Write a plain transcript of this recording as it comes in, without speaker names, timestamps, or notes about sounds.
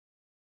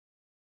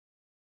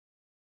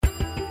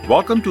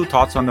Welcome to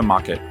Thoughts on the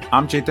Market.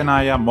 I'm Chetan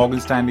Ahya, Morgan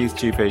Stanley's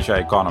Chief Asia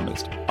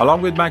Economist.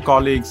 Along with my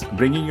colleagues,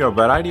 bringing you a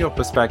variety of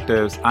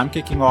perspectives, I'm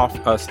kicking off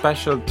a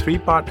special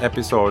 3-part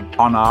episode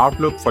on our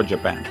outlook for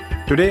Japan.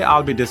 Today,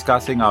 I'll be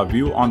discussing our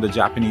view on the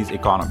Japanese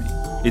economy.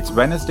 It's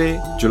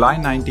Wednesday, July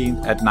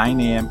 19th at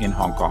 9 a.m. in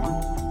Hong Kong.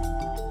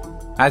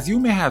 As you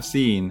may have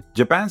seen,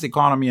 Japan's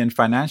economy and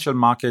financial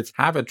markets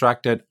have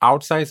attracted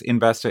outsized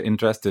investor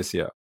interest this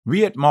year.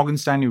 We at Morgan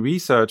Stanley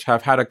Research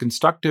have had a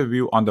constructive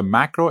view on the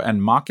macro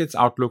and markets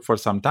outlook for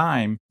some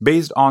time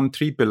based on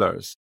 3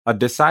 pillars: a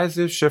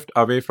decisive shift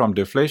away from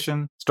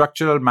deflation,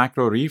 structural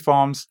macro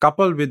reforms,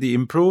 coupled with the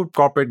improved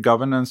corporate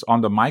governance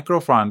on the micro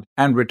front,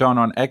 and return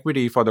on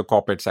equity for the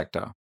corporate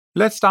sector.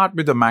 Let's start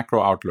with the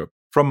macro outlook.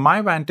 From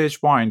my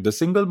vantage point, the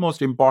single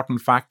most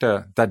important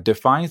factor that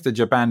defines the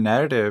Japan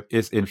narrative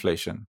is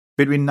inflation.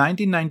 Between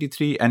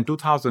 1993 and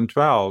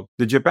 2012,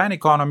 the Japan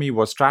economy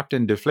was trapped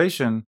in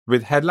deflation,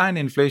 with headline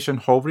inflation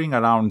hovering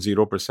around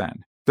 0%.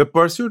 The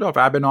pursuit of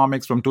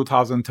Abenomics from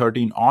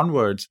 2013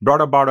 onwards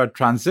brought about a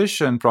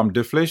transition from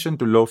deflation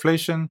to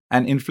low-flation,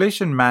 and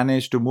inflation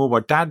managed to move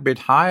a tad bit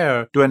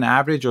higher to an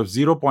average of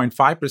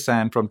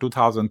 0.5% from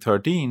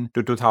 2013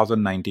 to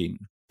 2019.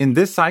 In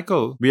this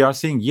cycle, we are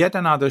seeing yet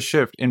another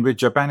shift in which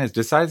Japan is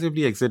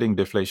decisively exiting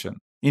deflation.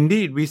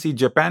 Indeed, we see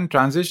Japan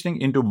transitioning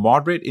into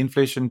moderate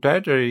inflation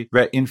territory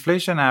where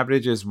inflation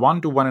average is 1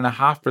 to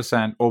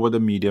 1.5% over the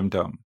medium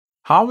term.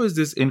 How is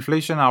this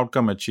inflation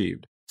outcome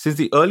achieved? Since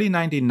the early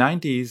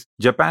 1990s,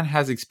 Japan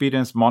has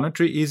experienced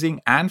monetary easing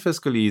and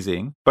fiscal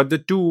easing, but the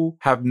two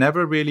have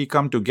never really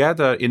come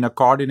together in a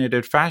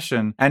coordinated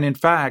fashion and in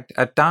fact,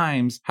 at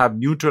times, have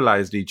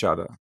neutralized each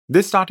other.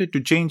 This started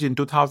to change in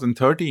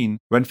 2013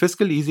 when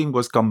fiscal easing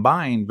was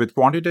combined with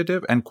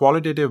quantitative and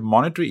qualitative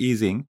monetary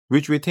easing,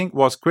 which we think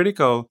was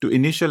critical to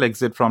initial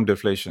exit from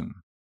deflation.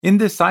 In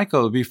this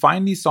cycle, we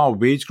finally saw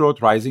wage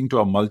growth rising to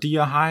a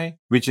multi-year high,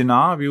 which in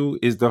our view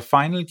is the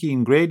final key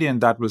ingredient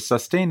that will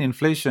sustain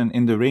inflation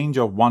in the range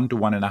of 1 to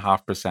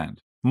 1.5%.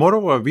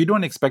 Moreover, we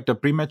don't expect a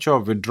premature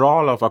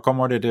withdrawal of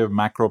accommodative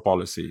macro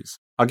policies.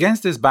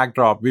 Against this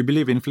backdrop, we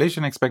believe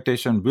inflation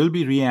expectation will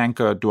be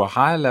re-anchored to a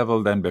higher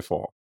level than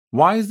before.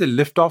 Why is the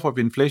liftoff of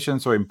inflation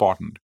so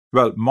important?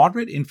 Well,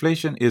 moderate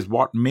inflation is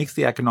what makes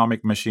the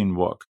economic machine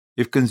work.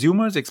 If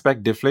consumers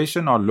expect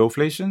deflation or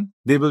low-flation,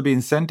 they will be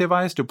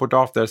incentivized to put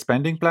off their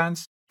spending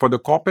plans. For the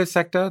corporate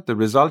sector, the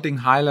resulting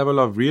high level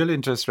of real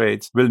interest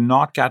rates will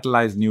not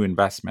catalyze new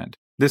investment.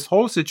 This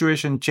whole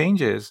situation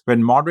changes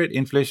when moderate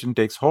inflation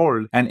takes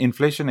hold and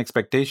inflation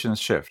expectations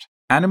shift.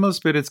 Animal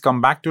spirits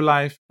come back to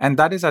life, and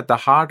that is at the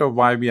heart of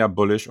why we are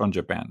bullish on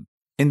Japan.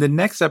 In the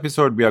next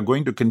episode, we are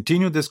going to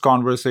continue this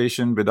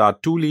conversation with our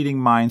 2 leading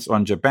minds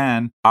on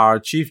Japan, our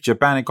Chief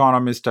Japan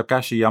Economist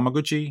Takashi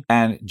Yamaguchi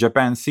and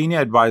Japan Senior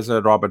Advisor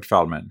Robert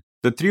Feldman.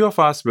 The 3 of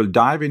us will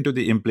dive into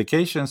the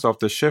implications of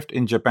the shift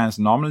in Japan's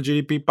nominal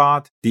GDP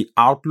path, the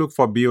outlook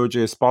for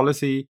BOJ's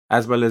policy,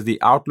 as well as the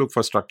outlook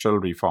for structural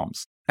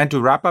reforms. And to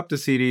wrap up the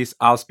series,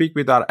 I'll speak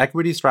with our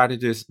equity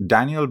strategist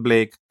Daniel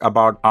Blake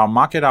about our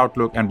market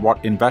outlook and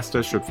what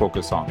investors should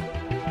focus on.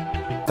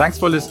 Thanks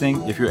for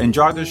listening. If you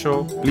enjoyed the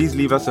show, please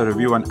leave us a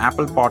review on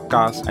Apple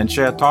Podcasts and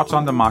share thoughts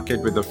on the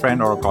market with a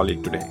friend or a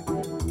colleague today.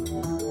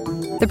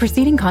 The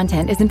preceding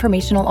content is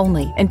informational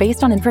only and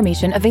based on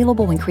information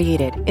available when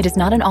created. It is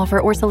not an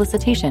offer or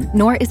solicitation,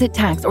 nor is it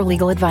tax or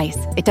legal advice.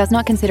 It does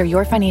not consider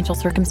your financial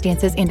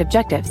circumstances and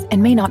objectives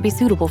and may not be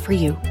suitable for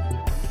you.